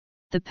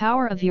The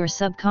Power of Your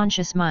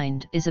Subconscious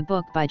Mind is a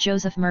book by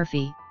Joseph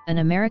Murphy, an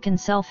American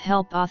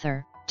self-help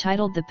author,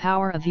 titled The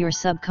Power of Your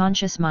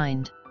Subconscious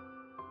Mind.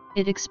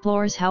 It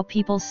explores how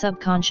people's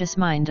subconscious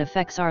mind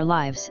affects our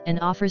lives and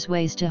offers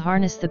ways to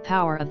harness the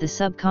power of the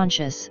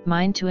subconscious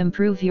mind to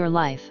improve your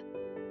life.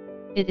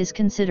 It is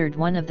considered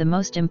one of the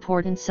most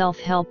important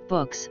self-help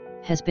books,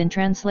 has been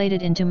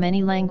translated into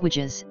many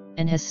languages,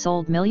 and has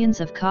sold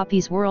millions of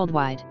copies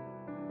worldwide.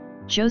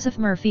 Joseph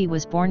Murphy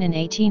was born in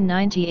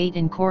 1898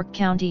 in Cork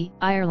County,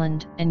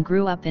 Ireland, and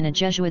grew up in a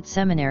Jesuit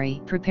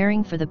seminary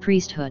preparing for the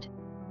priesthood.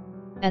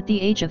 At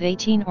the age of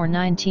 18 or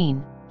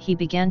 19, he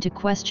began to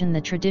question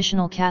the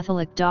traditional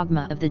Catholic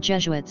dogma of the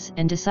Jesuits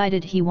and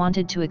decided he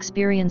wanted to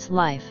experience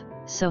life,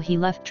 so he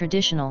left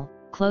traditional,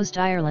 closed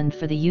Ireland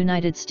for the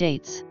United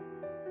States.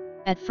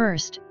 At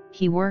first,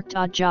 he worked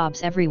odd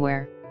jobs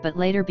everywhere, but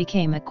later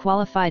became a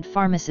qualified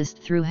pharmacist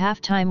through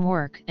half-time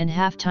work and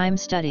half-time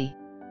study.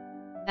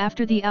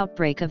 After the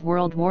outbreak of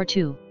World War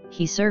II,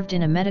 he served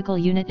in a medical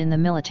unit in the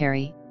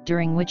military,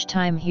 during which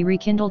time he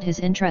rekindled his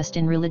interest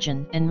in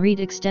religion and read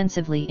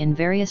extensively in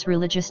various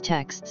religious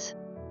texts.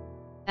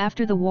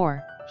 After the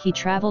war, he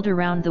traveled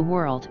around the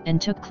world and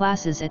took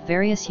classes at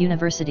various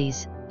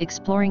universities,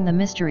 exploring the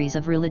mysteries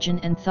of religion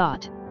and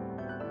thought.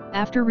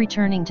 After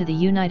returning to the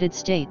United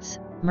States,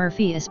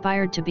 Murphy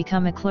aspired to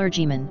become a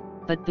clergyman,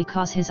 but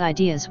because his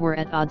ideas were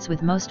at odds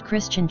with most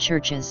Christian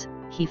churches,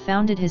 he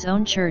founded his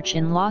own church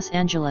in Los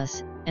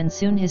Angeles, and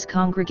soon his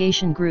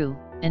congregation grew,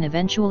 and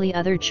eventually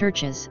other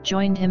churches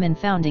joined him in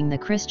founding the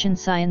Christian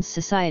Science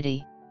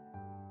Society.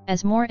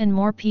 As more and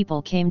more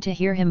people came to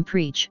hear him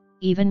preach,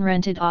 even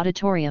rented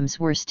auditoriums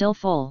were still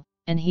full,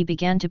 and he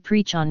began to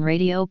preach on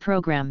radio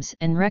programs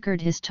and record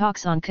his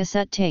talks on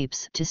cassette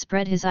tapes to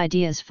spread his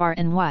ideas far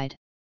and wide.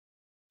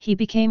 He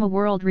became a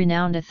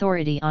world-renowned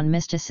authority on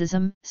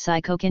mysticism,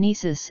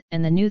 psychokinesis,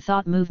 and the New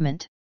Thought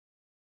movement.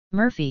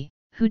 Murphy,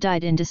 who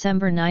died in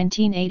December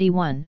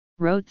 1981,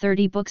 wrote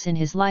 30 books in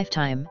his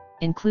lifetime,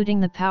 including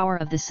The Power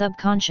of the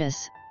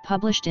Subconscious,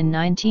 published in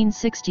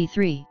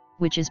 1963,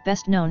 which is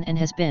best known and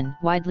has been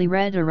widely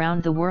read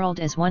around the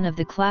world as one of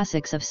the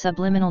classics of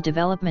subliminal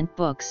development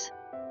books.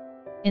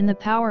 In The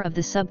Power of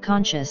the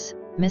Subconscious,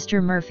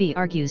 Mr. Murphy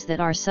argues that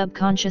our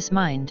subconscious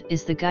mind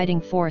is the guiding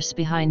force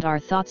behind our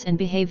thoughts and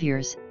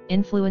behaviors,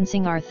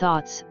 influencing our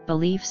thoughts,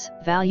 beliefs,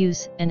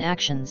 values, and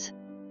actions.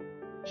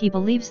 He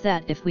believes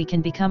that if we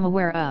can become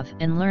aware of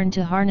and learn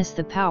to harness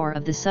the power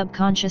of the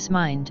subconscious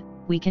mind,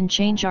 we can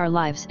change our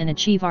lives and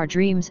achieve our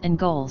dreams and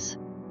goals.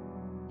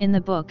 In the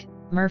book,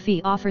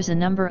 Murphy offers a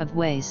number of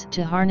ways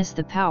to harness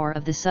the power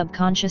of the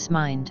subconscious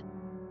mind.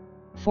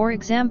 For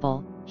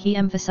example, he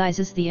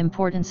emphasizes the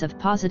importance of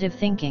positive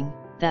thinking,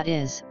 that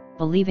is,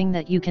 believing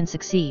that you can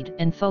succeed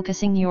and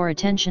focusing your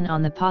attention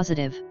on the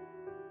positive.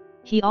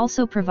 He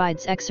also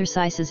provides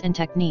exercises and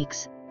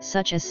techniques,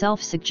 such as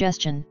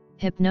self-suggestion,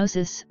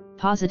 hypnosis,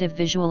 positive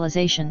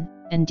visualization,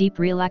 and deep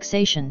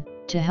relaxation,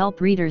 to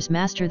help readers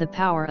master the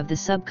power of the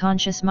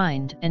subconscious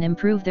mind and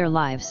improve their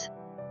lives.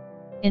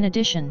 In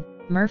addition,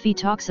 Murphy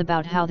talks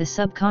about how the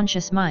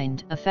subconscious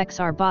mind affects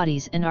our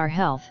bodies and our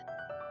health.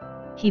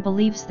 He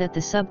believes that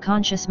the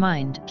subconscious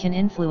mind can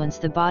influence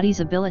the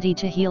body's ability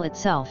to heal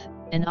itself,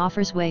 and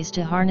offers ways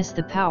to harness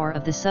the power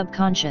of the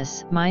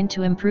subconscious mind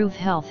to improve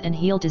health and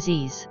heal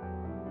disease.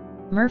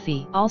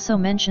 Murphy also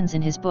mentions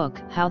in his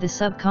book how the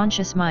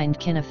subconscious mind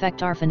can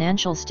affect our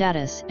financial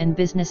status and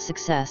business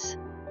success.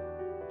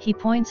 He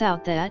points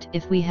out that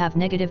if we have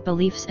negative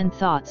beliefs and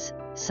thoughts,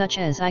 such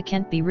as I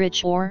can't be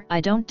rich or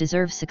I don't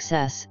deserve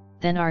success,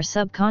 then our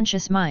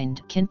subconscious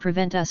mind can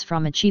prevent us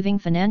from achieving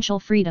financial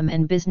freedom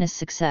and business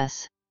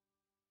success.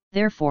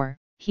 Therefore,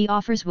 he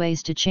offers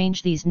ways to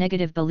change these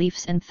negative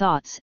beliefs and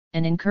thoughts,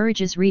 and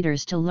encourages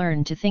readers to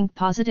learn to think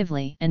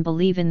positively and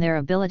believe in their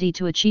ability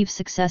to achieve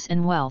success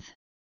and wealth.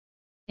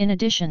 In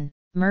addition,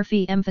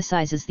 Murphy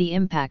emphasizes the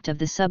impact of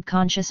the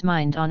subconscious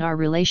mind on our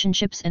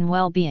relationships and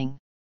well-being.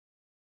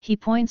 He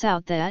points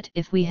out that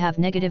if we have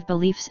negative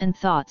beliefs and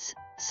thoughts,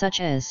 such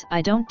as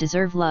I don't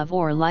deserve love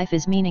or life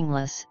is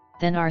meaningless,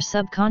 then our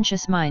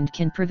subconscious mind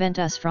can prevent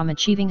us from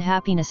achieving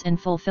happiness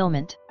and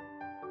fulfillment.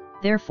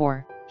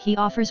 Therefore, he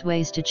offers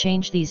ways to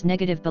change these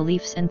negative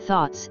beliefs and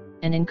thoughts,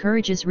 and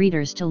encourages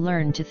readers to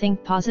learn to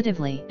think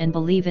positively and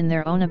believe in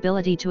their own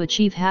ability to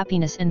achieve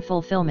happiness and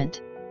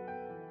fulfillment.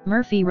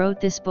 Murphy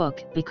wrote this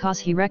book because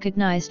he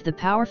recognized the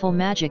powerful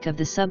magic of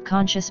the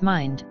subconscious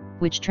mind,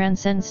 which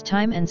transcends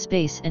time and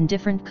space and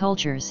different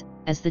cultures,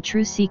 as the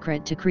true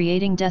secret to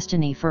creating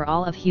destiny for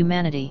all of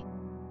humanity.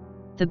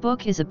 The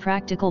book is a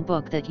practical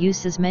book that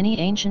uses many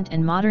ancient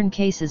and modern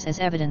cases as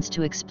evidence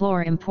to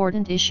explore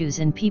important issues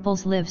in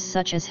people's lives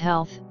such as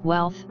health,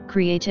 wealth,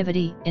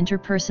 creativity,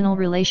 interpersonal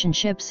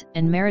relationships,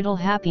 and marital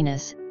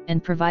happiness,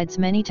 and provides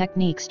many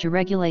techniques to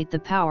regulate the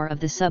power of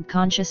the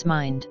subconscious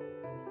mind.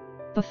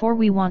 Before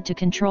we want to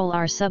control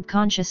our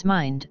subconscious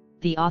mind,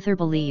 the author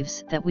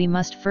believes that we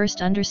must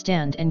first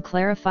understand and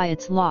clarify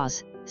its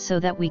laws, so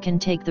that we can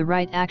take the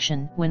right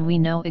action when we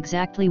know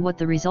exactly what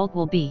the result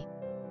will be.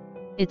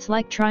 It's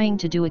like trying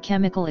to do a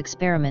chemical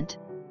experiment.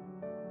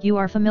 You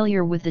are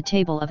familiar with the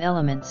table of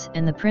elements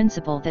and the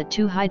principle that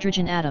 2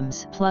 hydrogen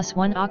atoms plus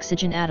 1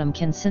 oxygen atom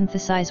can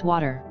synthesize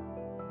water.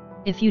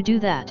 If you do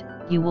that,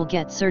 you will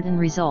get certain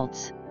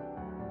results.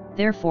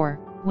 Therefore,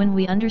 when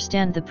we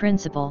understand the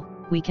principle,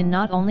 we can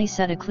not only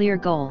set a clear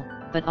goal,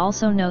 but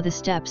also know the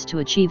steps to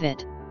achieve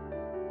it.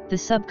 The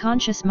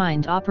subconscious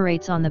mind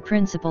operates on the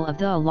principle of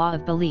the law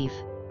of belief.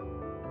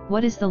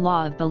 What is the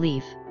law of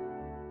belief?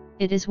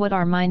 It is what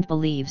our mind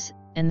believes,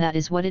 and that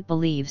is what it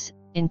believes,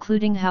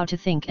 including how to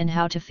think and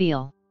how to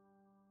feel.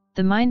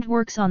 The mind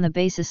works on the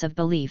basis of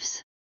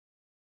beliefs.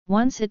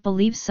 Once it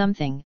believes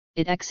something,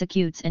 it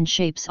executes and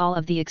shapes all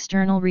of the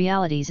external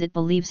realities it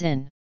believes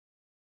in.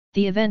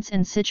 The events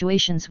and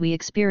situations we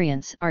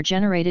experience are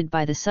generated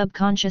by the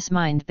subconscious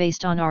mind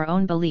based on our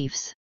own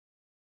beliefs.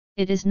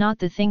 It is not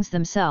the things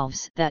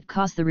themselves that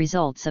cause the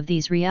results of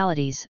these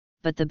realities,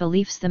 but the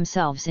beliefs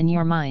themselves in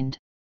your mind.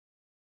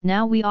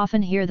 Now we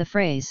often hear the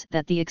phrase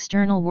that the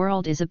external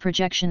world is a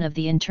projection of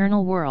the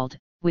internal world,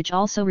 which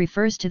also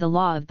refers to the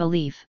law of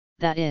belief,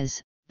 that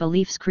is,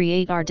 beliefs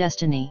create our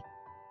destiny.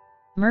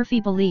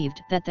 Murphy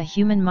believed that the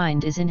human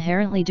mind is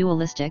inherently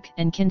dualistic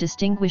and can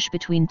distinguish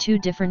between 2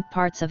 different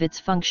parts of its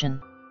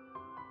function.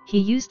 He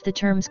used the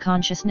terms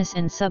consciousness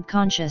and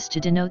subconscious to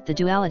denote the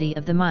duality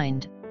of the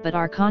mind, but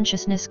our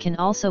consciousness can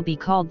also be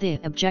called the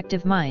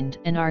objective mind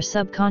and our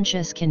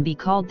subconscious can be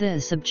called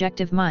the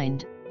subjective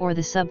mind, or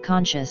the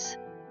subconscious.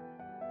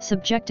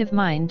 Subjective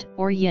mind,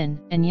 or yin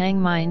and yang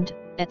mind,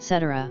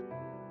 etc.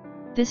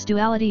 This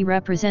duality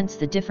represents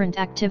the different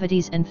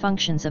activities and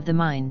functions of the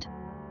mind.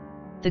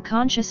 The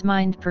conscious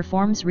mind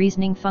performs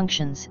reasoning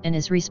functions and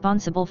is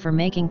responsible for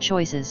making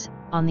choices.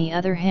 On the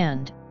other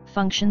hand,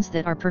 functions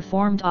that are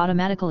performed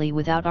automatically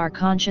without our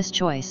conscious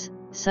choice,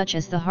 such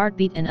as the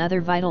heartbeat and other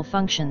vital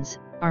functions,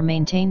 are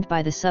maintained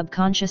by the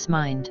subconscious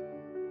mind.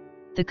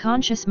 The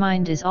conscious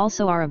mind is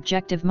also our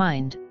objective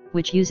mind,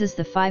 which uses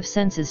the 5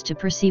 senses to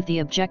perceive the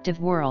objective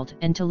world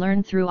and to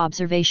learn through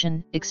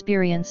observation,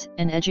 experience,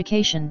 and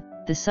education.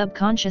 The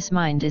subconscious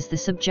mind is the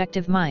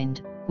subjective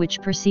mind,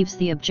 which perceives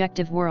the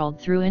objective world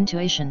through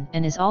intuition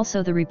and is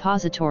also the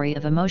repository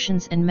of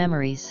emotions and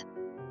memories.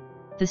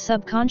 The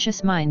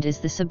subconscious mind is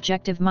the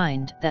subjective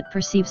mind that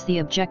perceives the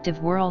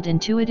objective world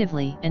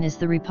intuitively and is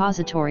the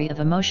repository of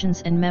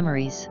emotions and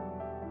memories.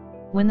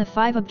 When the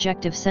 5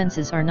 objective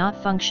senses are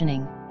not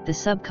functioning, the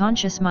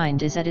subconscious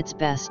mind is at its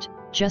best,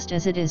 just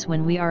as it is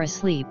when we are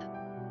asleep.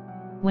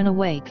 When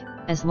awake,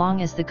 as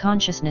long as the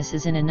consciousness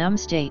is in a numb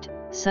state,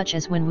 such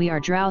as when we are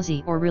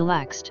drowsy or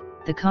relaxed,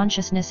 the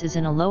consciousness is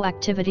in a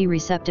low-activity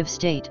receptive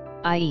state,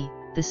 i.e.,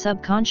 the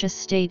subconscious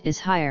state is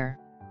higher.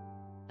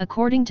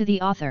 According to the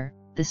author,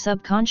 the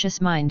subconscious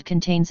mind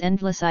contains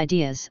endless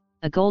ideas,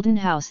 a golden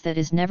house that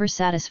is never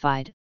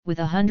satisfied, with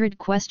 100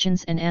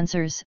 questions and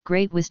answers,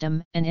 great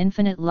wisdom, and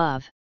infinite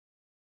love.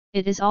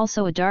 It is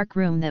also a dark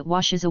room that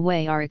washes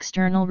away our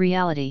external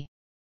reality.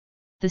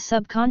 The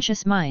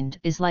subconscious mind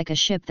is like a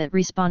ship that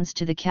responds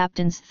to the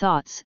captain's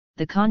thoughts,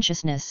 the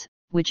consciousness,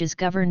 which is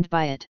governed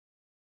by it.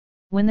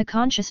 When the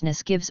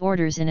consciousness gives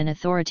orders in an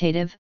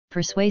authoritative,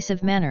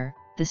 persuasive manner,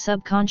 the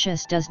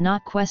subconscious does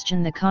not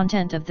question the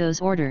content of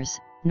those orders,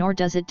 nor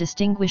does it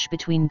distinguish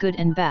between good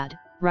and bad,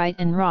 right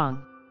and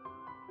wrong.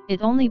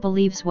 It only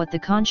believes what the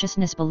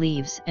consciousness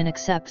believes and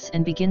accepts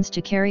and begins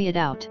to carry it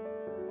out.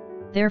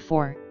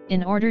 Therefore,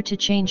 in order to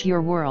change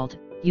your world,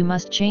 you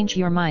must change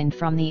your mind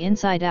from the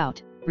inside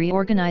out,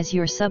 reorganize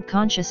your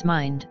subconscious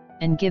mind,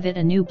 and give it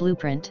a new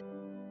blueprint.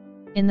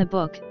 In the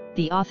book,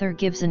 the author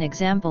gives an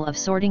example of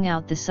sorting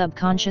out the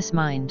subconscious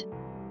mind.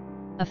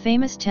 A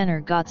famous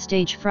tenor got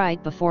stage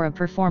fright before a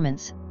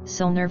performance,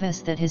 so nervous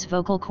that his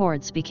vocal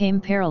cords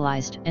became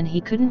paralyzed and he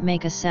couldn't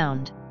make a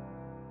sound.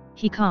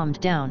 He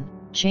calmed down,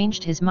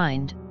 changed his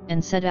mind,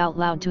 and said out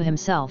loud to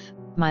himself,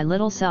 "My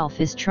little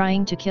self is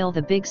trying to kill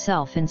the big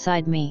self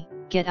inside me,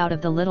 get out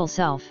of the little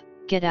self,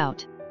 get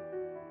out.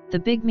 The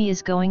big me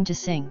is going to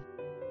sing."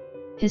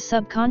 His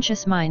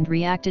subconscious mind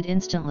reacted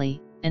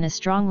instantly, and a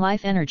strong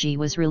life energy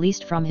was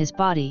released from his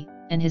body,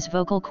 and his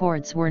vocal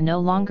cords were no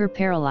longer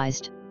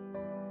paralyzed.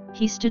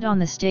 He stood on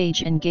the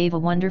stage and gave a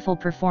wonderful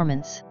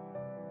performance.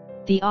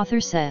 The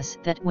author says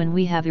that when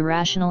we have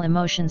irrational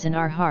emotions in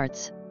our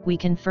hearts, we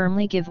can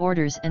firmly give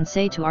orders and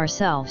say to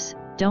ourselves,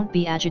 "Don't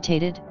be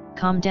agitated,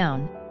 calm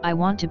down, I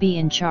want to be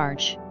in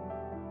charge.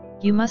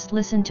 You must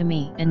listen to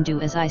me and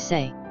do as I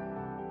say."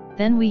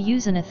 Then we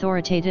use an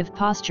authoritative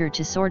posture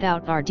to sort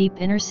out our deep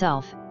inner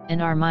self,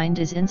 and our mind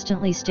is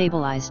instantly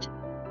stabilized.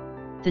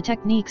 The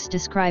techniques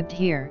described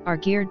here are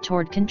geared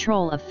toward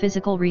control of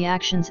physical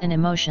reactions and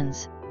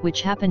emotions,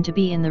 which happen to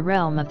be in the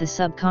realm of the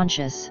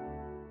subconscious.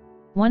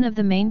 One of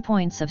the main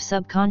points of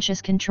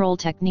subconscious control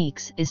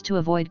techniques is to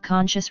avoid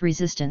conscious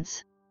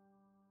resistance.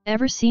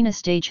 Ever seen a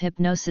stage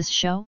hypnosis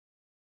show?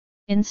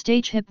 In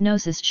stage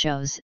hypnosis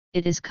shows,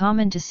 it is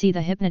common to see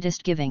the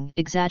hypnotist giving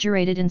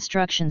exaggerated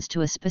instructions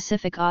to a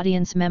specific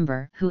audience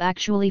member who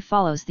actually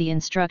follows the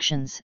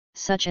instructions,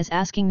 such as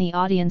asking the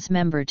audience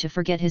member to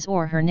forget his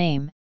or her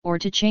name, or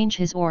to change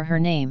his or her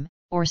name,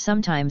 or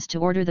sometimes to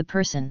order the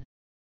person.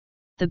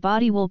 The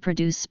body will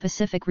produce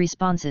specific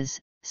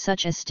responses,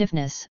 such as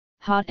stiffness,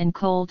 hot and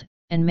cold,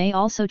 and may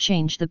also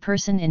change the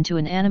person into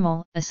an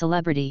animal, a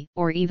celebrity,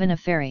 or even a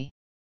fairy.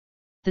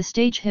 The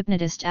stage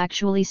hypnotist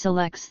actually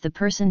selects the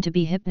person to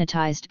be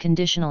hypnotized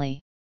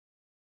conditionally.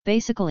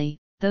 Basically,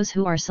 those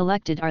who are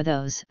selected are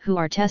those who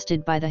are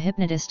tested by the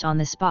hypnotist on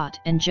the spot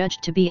and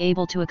judged to be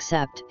able to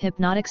accept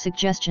hypnotic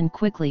suggestion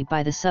quickly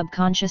by the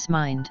subconscious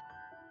mind.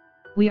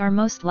 We are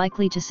most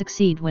likely to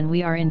succeed when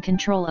we are in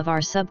control of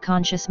our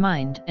subconscious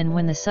mind and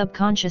when the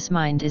subconscious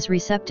mind is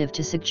receptive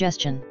to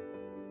suggestion.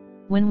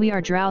 When we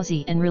are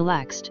drowsy and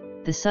relaxed,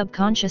 the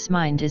subconscious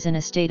mind is in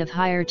a state of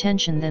higher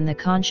tension than the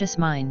conscious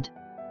mind.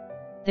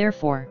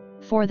 Therefore,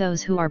 for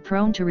those who are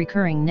prone to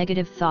recurring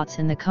negative thoughts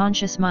in the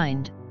conscious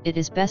mind, it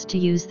is best to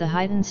use the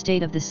heightened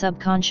state of the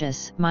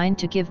subconscious mind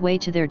to give way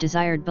to their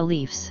desired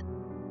beliefs.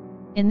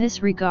 In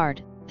this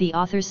regard, the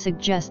authors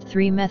suggest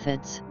 3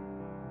 methods.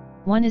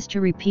 One is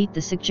to repeat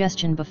the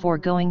suggestion before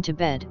going to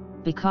bed,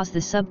 because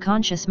the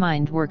subconscious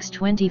mind works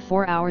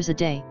 24 hours a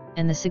day,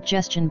 and the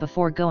suggestion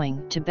before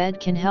going to bed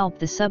can help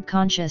the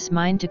subconscious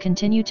mind to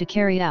continue to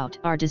carry out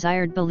our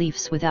desired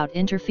beliefs without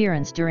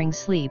interference during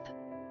sleep.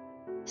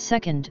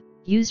 Second,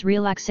 use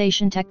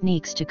relaxation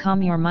techniques to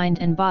calm your mind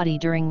and body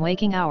during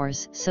waking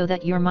hours so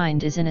that your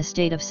mind is in a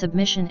state of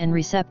submission and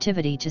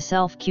receptivity to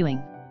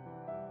self-cueing.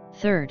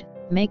 Third,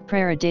 make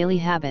prayer a daily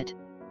habit.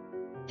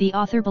 The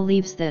author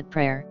believes that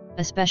prayer,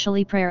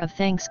 especially prayer of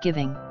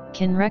thanksgiving,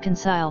 can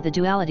reconcile the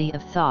duality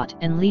of thought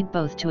and lead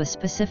both to a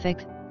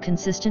specific,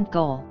 consistent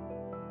goal.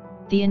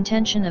 The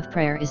intention of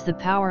prayer is the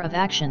power of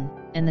action,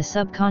 and the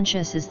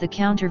subconscious is the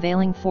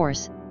countervailing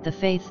force, the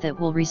faith that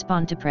will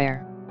respond to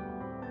prayer.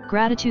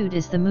 Gratitude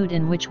is the mood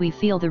in which we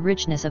feel the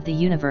richness of the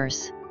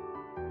universe.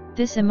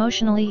 This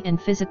emotionally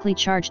and physically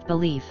charged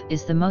belief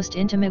is the most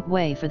intimate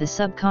way for the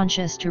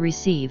subconscious to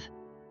receive.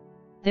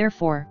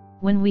 Therefore,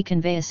 when we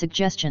convey a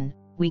suggestion,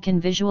 we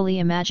can visually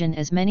imagine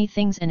as many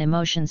things and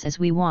emotions as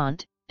we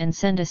want, and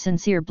send a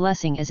sincere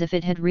blessing as if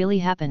it had really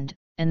happened,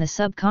 and the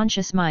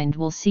subconscious mind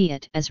will see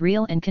it as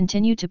real and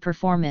continue to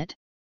perform it.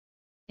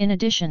 In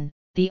addition,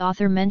 the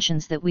author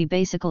mentions that we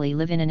basically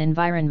live in an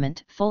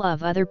environment full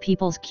of other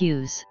people's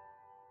cues.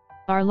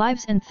 Our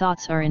lives and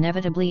thoughts are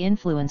inevitably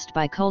influenced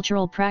by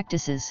cultural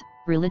practices,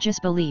 religious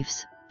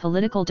beliefs,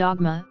 political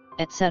dogma,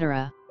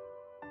 etc.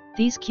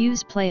 These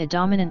cues play a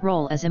dominant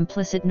role as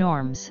implicit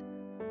norms.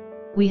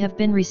 We have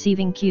been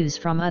receiving cues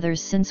from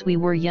others since we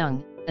were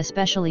young,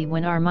 especially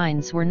when our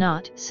minds were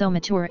not so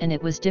mature and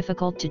it was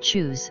difficult to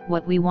choose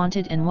what we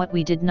wanted and what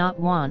we did not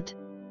want.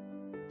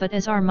 But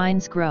as our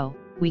minds grow,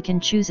 we can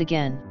choose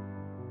again.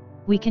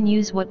 We can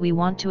use what we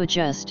want to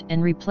adjust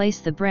and replace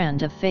the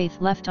brand of faith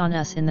left on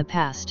us in the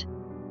past.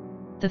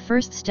 The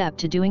first step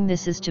to doing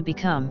this is to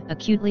become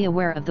acutely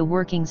aware of the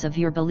workings of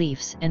your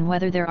beliefs and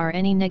whether there are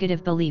any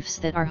negative beliefs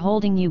that are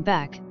holding you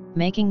back,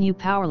 making you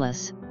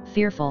powerless,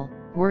 fearful,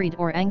 worried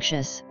or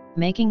anxious,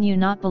 making you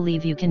not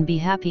believe you can be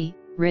happy,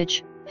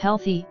 rich,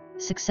 healthy,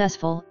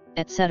 successful,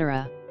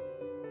 etc.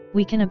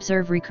 We can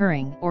observe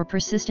recurring or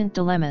persistent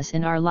dilemmas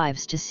in our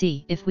lives to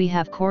see if we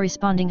have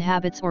corresponding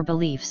habits or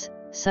beliefs,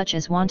 such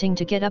as wanting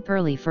to get up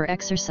early for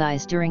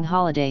exercise during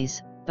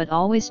holidays, but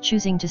always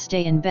choosing to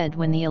stay in bed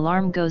when the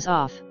alarm goes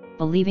off,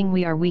 believing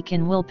we are weak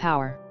in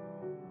willpower.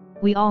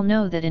 We all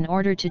know that in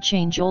order to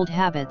change old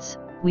habits,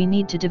 we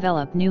need to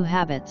develop new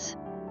habits.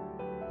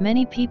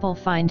 Many people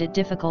find it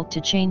difficult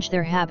to change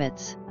their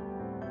habits.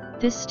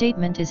 This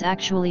statement is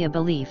actually a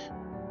belief.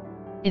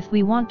 If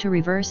we want to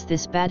reverse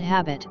this bad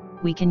habit,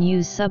 we can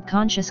use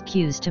subconscious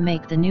cues to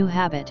make the new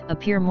habit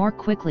appear more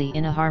quickly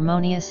in a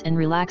harmonious and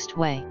relaxed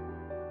way.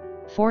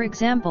 For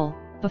example,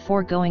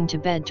 before going to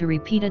bed to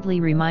repeatedly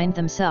remind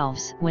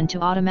themselves when to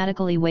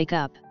automatically wake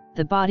up,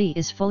 the body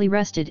is fully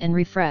rested and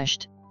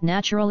refreshed,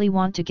 naturally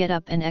want to get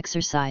up and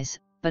exercise,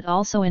 but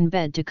also in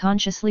bed to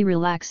consciously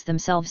relax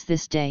themselves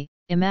this day,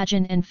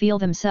 imagine and feel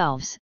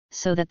themselves,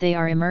 so that they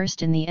are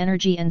immersed in the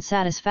energy and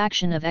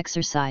satisfaction of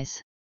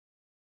exercise.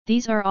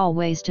 These are all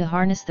ways to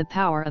harness the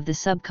power of the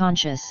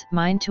subconscious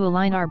mind to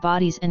align our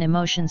bodies and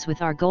emotions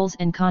with our goals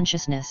and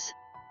consciousness.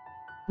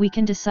 We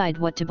can decide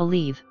what to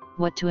believe,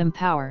 what to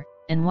empower,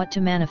 and what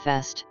to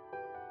manifest.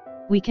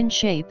 We can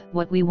shape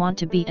what we want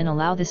to be and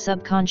allow the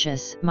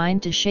subconscious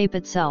mind to shape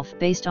itself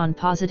based on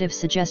positive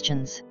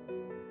suggestions.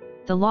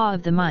 The law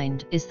of the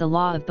mind is the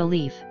law of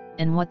belief,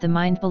 and what the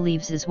mind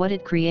believes is what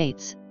it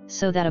creates,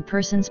 so that a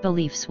person's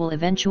beliefs will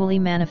eventually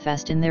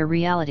manifest in their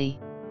reality.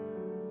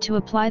 To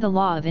apply the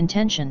law of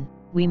intention,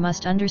 we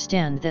must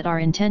understand that our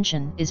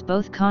intention is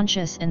both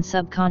conscious and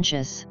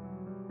subconscious.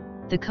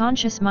 The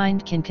conscious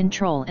mind can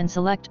control and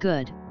select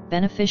good,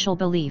 beneficial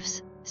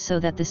beliefs, so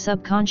that the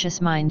subconscious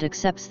mind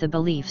accepts the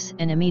beliefs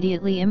and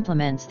immediately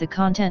implements the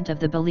content of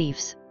the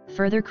beliefs,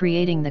 further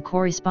creating the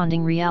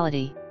corresponding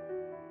reality.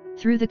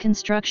 Through the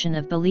construction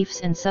of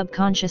beliefs and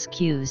subconscious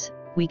cues,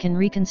 we can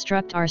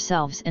reconstruct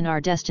ourselves and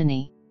our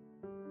destiny.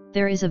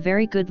 There is a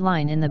very good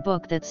line in the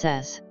book that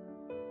says,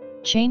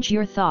 "Change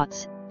your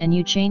thoughts, and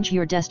you change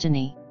your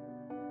destiny."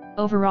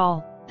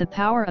 Overall, The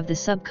Power of the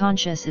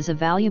Subconscious is a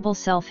valuable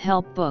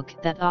self-help book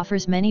that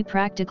offers many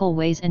practical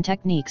ways and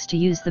techniques to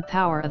use the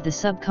power of the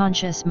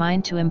subconscious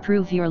mind to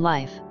improve your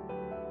life.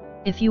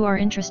 If you are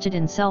interested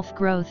in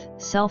self-growth,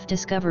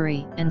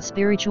 self-discovery, and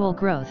spiritual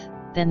growth,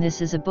 then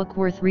this is a book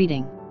worth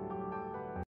reading.